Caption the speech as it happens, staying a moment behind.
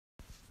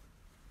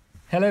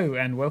Hello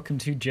and welcome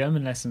to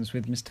German Lessons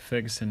with Mr.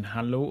 Ferguson.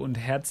 Hallo und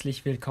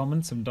herzlich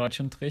willkommen zum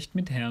Deutschunterricht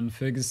mit Herrn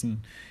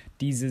Ferguson.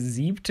 Diese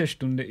 7.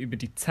 Stunde über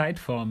die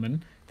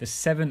Zeitformen, the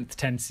 7th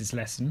Tenses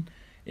Lesson,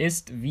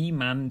 ist, wie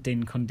man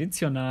den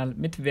Konditional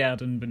mit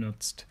werden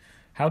benutzt.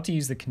 How to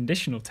use the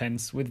conditional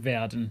tense with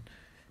werden.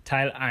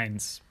 Teil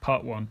 1,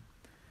 Part 1.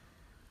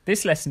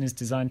 This lesson is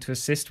designed to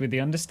assist with the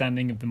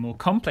understanding of the more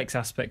complex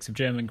aspects of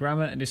German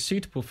grammar and is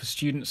suitable for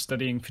students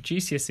studying for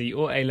GCSE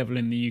or A-level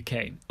in the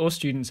UK, or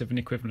students of an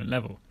equivalent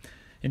level.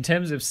 In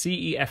terms of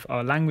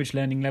CEFR language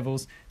learning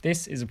levels,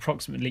 this is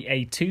approximately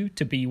A2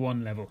 to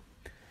B1 level.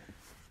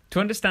 To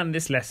understand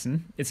this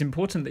lesson, it's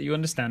important that you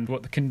understand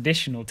what the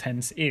conditional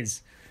tense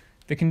is.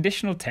 The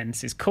conditional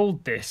tense is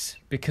called this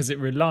because it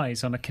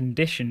relies on a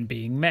condition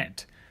being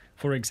met.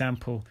 For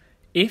example,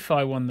 if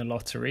I won the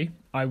lottery,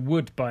 I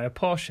would buy a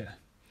Porsche.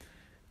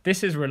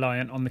 This is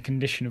reliant on the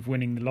condition of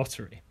winning the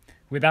lottery.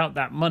 Without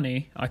that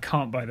money, I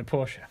can't buy the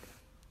Porsche.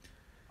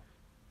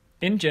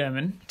 In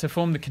German, to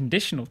form the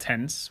conditional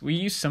tense, we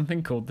use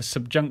something called the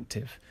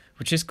subjunctive,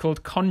 which is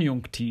called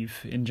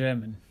Konjunktiv in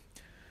German.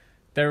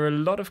 There are a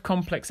lot of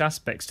complex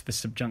aspects to the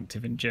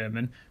subjunctive in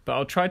German, but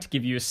I'll try to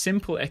give you a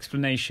simple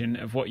explanation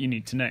of what you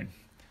need to know.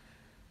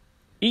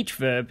 Each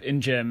verb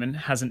in German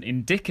has an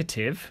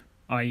indicative,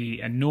 i.e.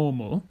 a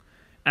normal,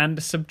 and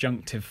a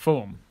subjunctive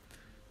form.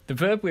 The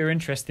verb we're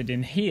interested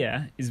in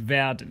here is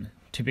werden,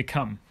 to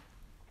become.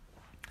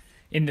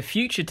 In the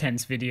future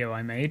tense video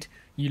I made,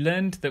 you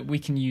learned that we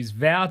can use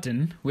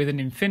werden with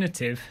an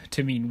infinitive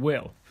to mean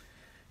will.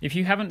 If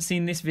you haven't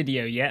seen this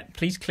video yet,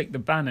 please click the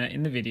banner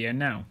in the video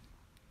now.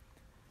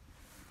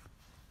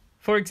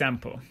 For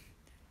example,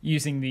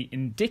 using the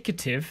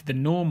indicative, the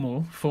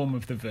normal form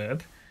of the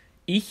verb,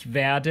 ich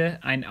werde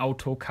ein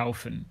Auto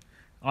kaufen.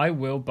 I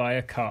will buy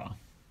a car.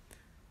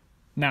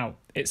 Now,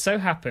 it so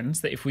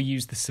happens that if we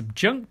use the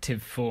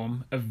subjunctive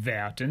form of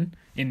werden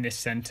in this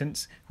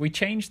sentence, we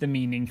change the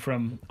meaning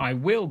from I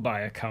will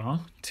buy a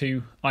car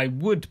to I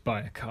would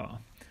buy a car.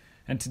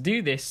 And to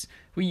do this,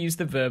 we use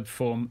the verb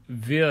form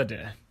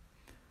würde.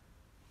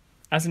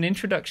 As an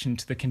introduction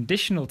to the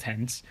conditional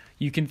tense,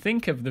 you can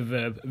think of the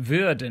verb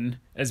würden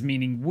as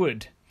meaning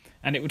would,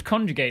 and it would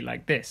conjugate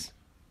like this.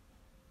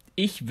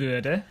 Ich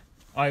würde,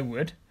 I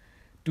would.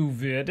 Du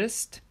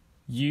würdest,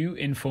 you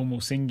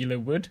informal singular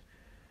would.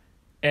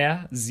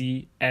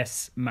 Sie,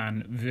 es,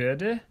 man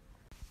würde.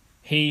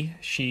 He,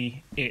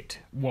 she, it,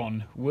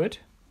 one would.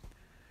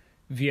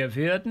 Wir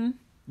würden,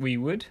 we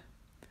would.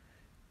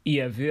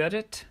 Ihr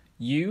würdet,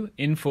 you,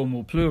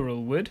 informal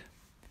plural would.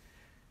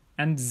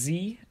 And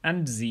sie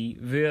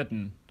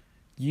würden,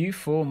 you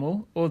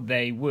formal or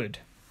they would.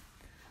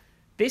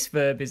 This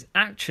verb is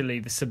actually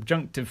the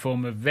subjunctive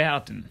form of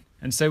werden,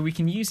 and so we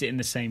can use it in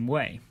the same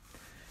way.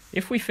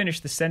 If we finish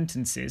the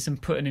sentences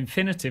and put an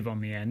infinitive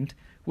on the end,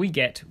 we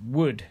get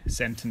would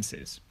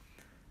sentences.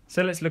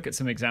 So let's look at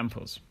some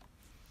examples.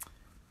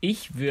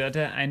 Ich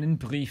würde einen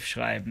Brief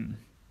schreiben.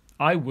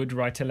 I would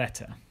write a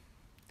letter.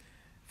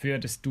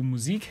 Würdest du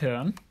Musik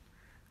hören?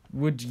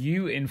 Would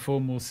you,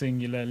 informal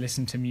singular,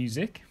 listen to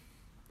music?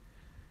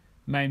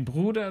 Mein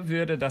Bruder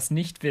würde das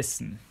nicht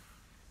wissen.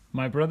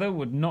 My brother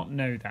would not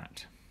know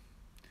that.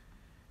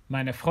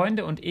 Meine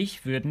Freunde und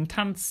ich würden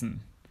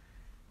tanzen.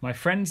 My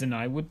friends and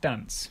I would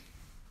dance.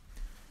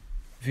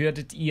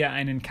 Würdet ihr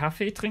einen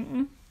Kaffee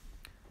trinken?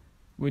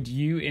 Would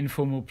you,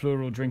 informal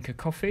plural, drink a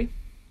coffee?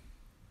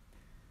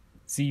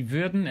 Sie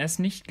würden es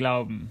nicht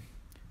glauben.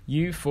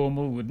 You,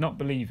 formal, would not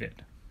believe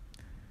it.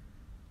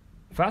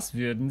 Was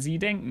würden sie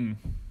denken?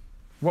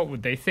 What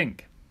would they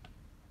think?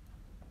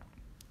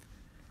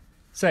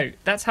 So,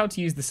 that's how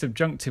to use the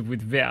subjunctive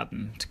with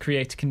werden to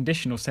create a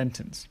conditional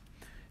sentence.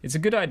 It's a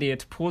good idea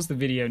to pause the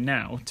video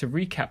now to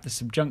recap the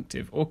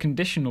subjunctive or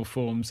conditional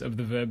forms of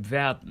the verb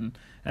werden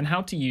and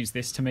how to use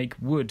this to make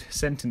would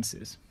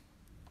sentences.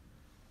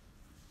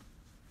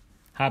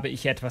 Habe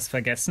ich etwas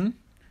vergessen?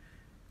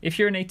 If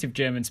you're a native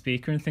German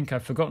speaker and think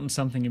I've forgotten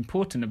something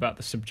important about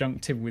the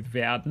subjunctive with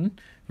werden,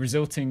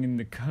 resulting in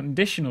the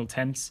conditional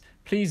tense,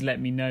 please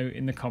let me know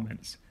in the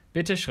comments.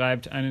 Bitte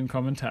schreibt einen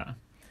Kommentar.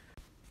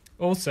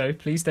 Also,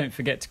 please don't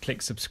forget to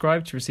click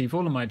subscribe to receive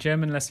all of my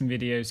German lesson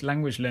videos,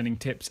 language learning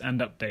tips and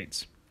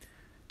updates.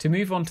 To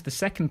move on to the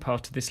second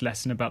part of this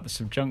lesson about the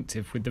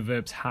subjunctive with the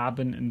verbs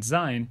haben and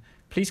sein,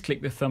 please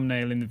click the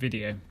thumbnail in the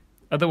video.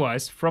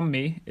 Otherwise, from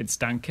me, it's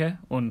Danke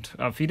und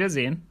auf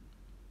Wiedersehen.